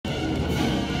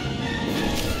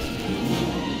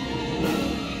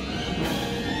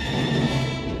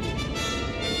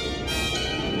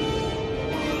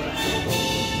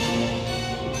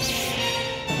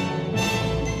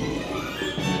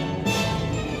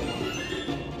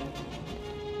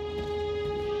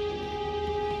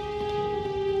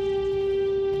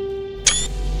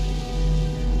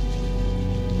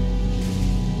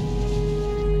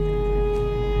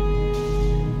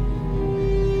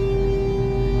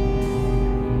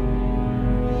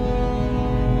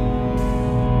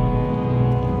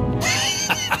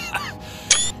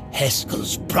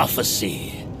Heskel's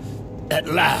prophecy. At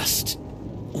last,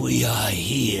 we are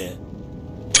here.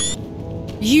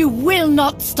 You will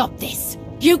not stop this!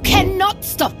 You cannot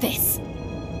stop this!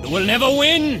 You will never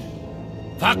win!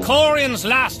 Valkorian's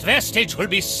last vestige will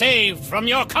be saved from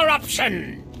your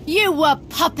corruption! You were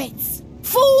puppets!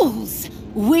 Fools!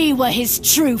 We were his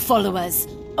true followers.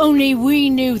 Only we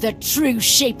knew the true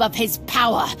shape of his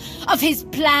power, of his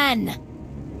plan.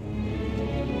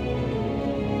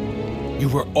 You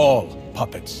were all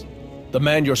puppets. The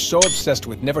man you're so obsessed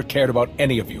with never cared about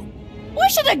any of you. Why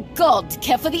should a god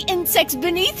care for the insects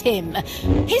beneath him?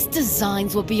 His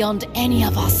designs were beyond any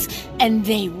of us, and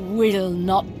they will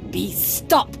not be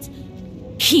stopped.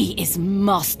 He is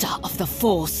master of the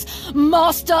Force,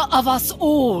 master of us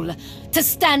all. To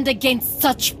stand against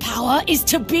such power is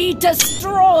to be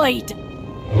destroyed.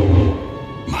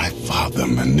 My father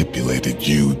manipulated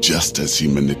you just as he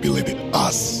manipulated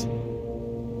us.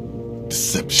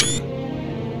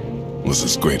 Deception was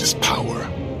his greatest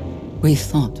power. We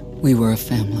thought we were a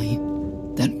family,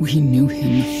 that we knew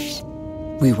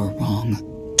him. We were wrong.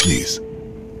 Please,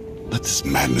 let this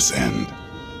madness end.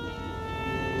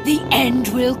 The end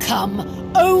will come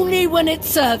only when it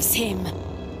serves him.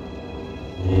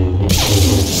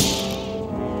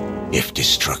 If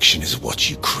destruction is what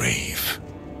you crave,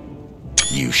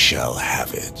 you shall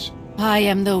have it. I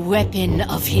am the weapon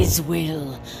of his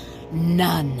will.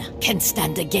 None can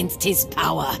stand against his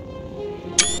power.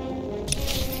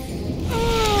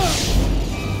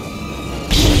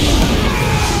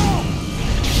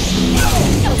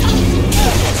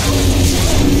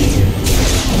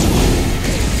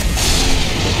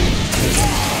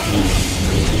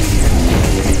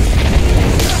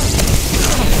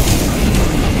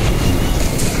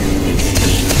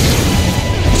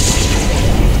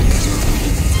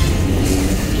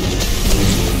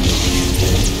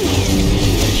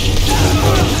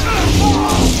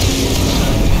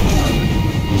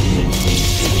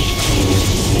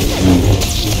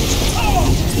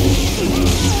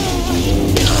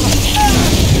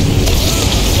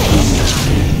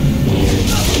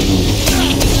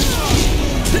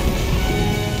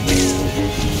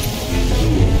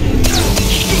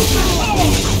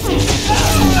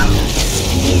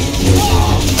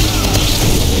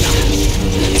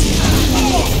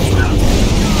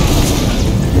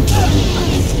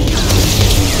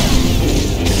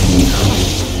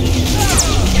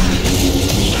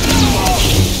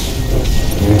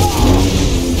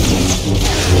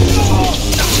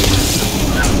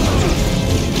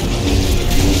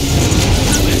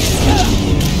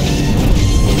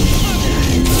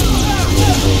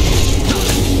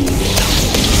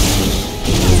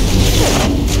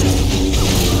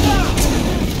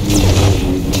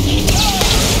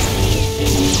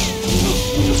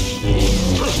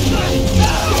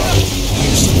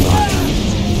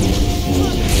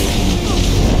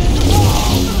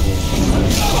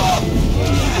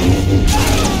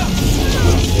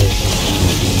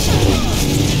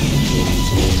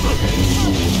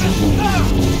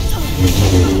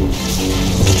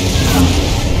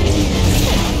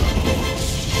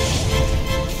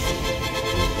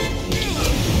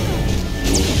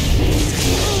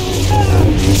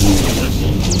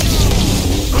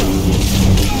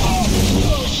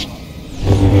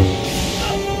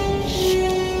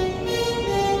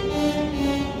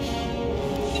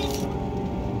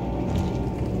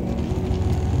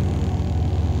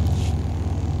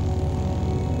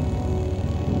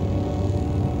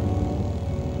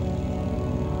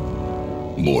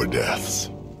 More deaths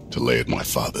to lay at my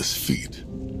father's feet.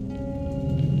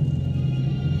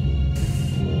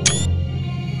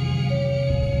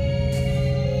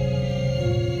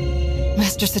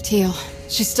 Master Satele,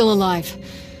 she's still alive.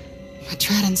 But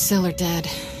Trad and Syl are dead,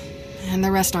 and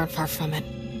the rest aren't far from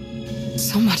it.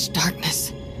 So much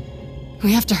darkness.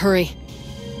 We have to hurry.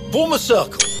 Form a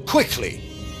circle, quickly!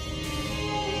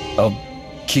 I'll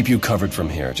keep you covered from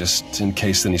here, just in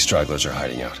case any stragglers are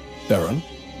hiding out. Theron?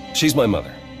 She's my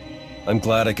mother. I'm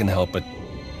glad I can help, but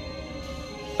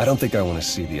I don't think I want to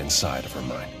see the inside of her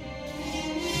mind.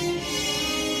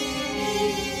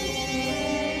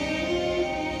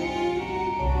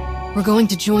 We're going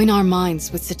to join our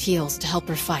minds with Satele's to help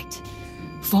her fight.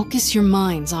 Focus your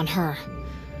minds on her.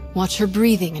 Watch her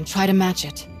breathing and try to match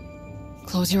it.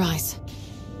 Close your eyes.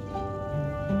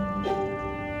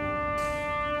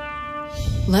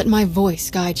 Let my voice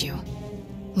guide you.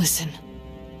 Listen.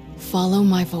 Follow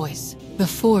my voice. The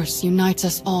Force unites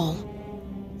us all.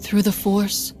 Through the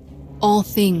Force, all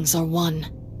things are one.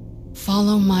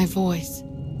 Follow my voice.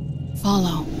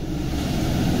 Follow.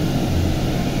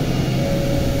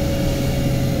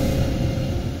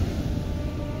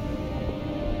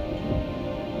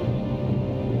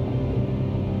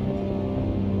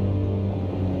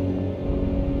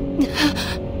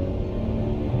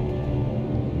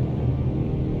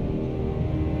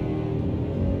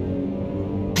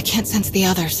 can't sense the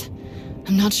others.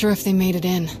 I'm not sure if they made it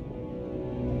in.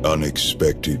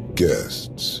 Unexpected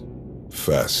guests.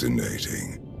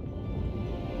 Fascinating.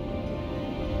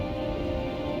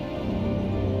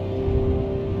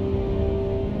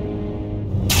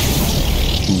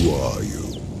 Who are you?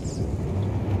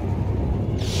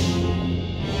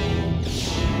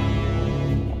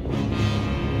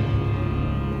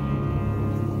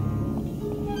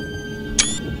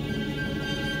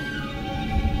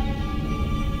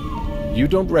 You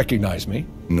don't recognize me?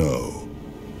 No,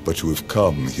 but you have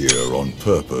come here on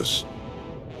purpose.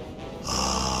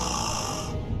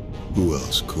 Ah, who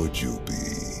else could you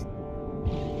be?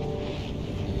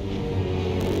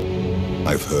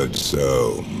 I've heard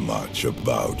so much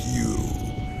about you.